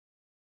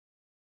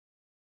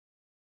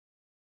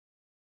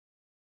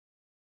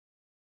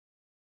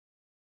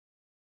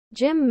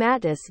Jim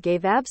Mattis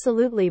gave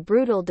absolutely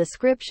brutal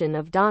description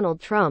of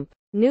Donald Trump,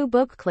 new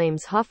book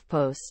claims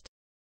HuffPost.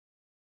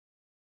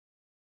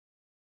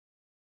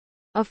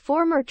 A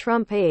former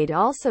Trump aide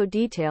also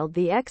detailed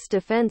the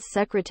ex-defense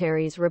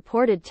secretary's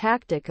reported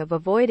tactic of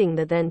avoiding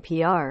the then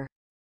PR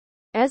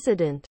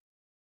president.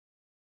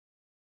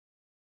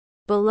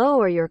 Below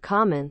are your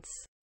comments.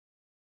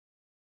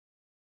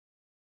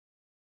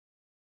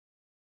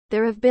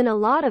 There have been a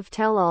lot of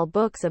tell-all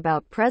books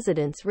about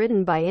presidents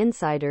written by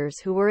insiders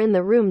who were in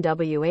the room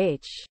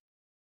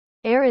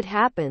where it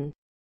happened.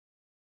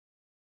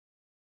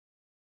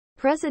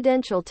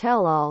 Presidential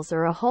tell-alls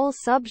are a whole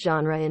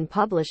subgenre in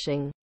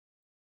publishing.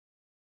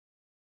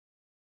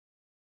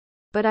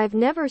 But I've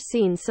never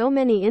seen so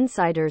many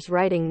insiders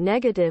writing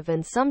negative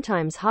and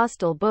sometimes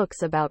hostile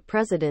books about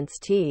presidents.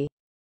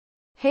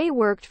 Hay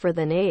worked for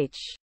the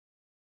H.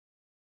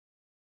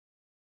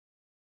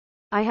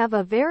 I have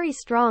a very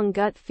strong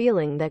gut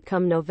feeling that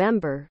come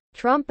November,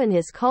 Trump and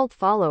his cult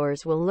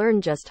followers will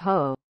learn just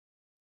how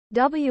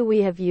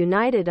we have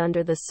united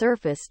under the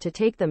surface to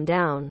take them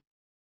down.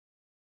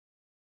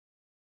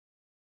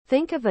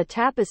 Think of a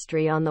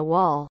tapestry on the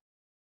wall.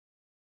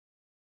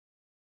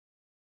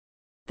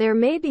 There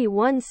may be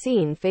one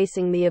scene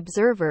facing the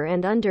observer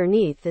and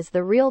underneath is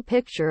the real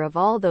picture of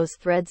all those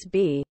threads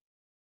being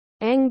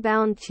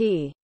bound.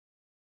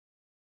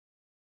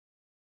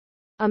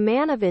 A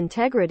man of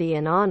integrity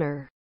and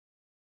honor.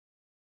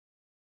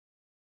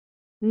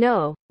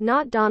 No,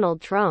 not Donald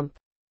Trump,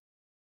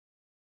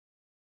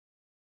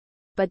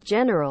 but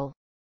General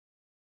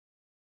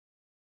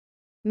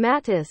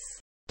Mattis.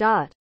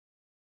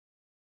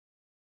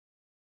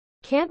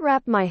 Can't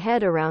wrap my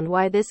head around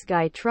why this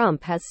guy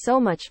Trump has so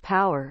much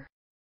power.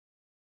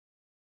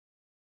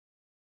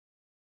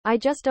 I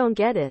just don't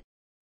get it.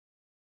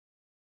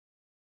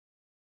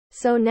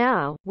 So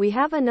now, we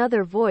have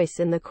another voice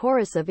in the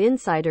chorus of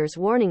insiders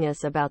warning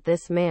us about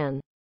this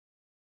man.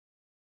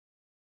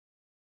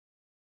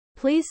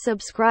 Please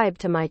subscribe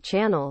to my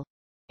channel.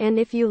 And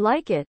if you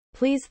like it,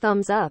 please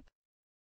thumbs up.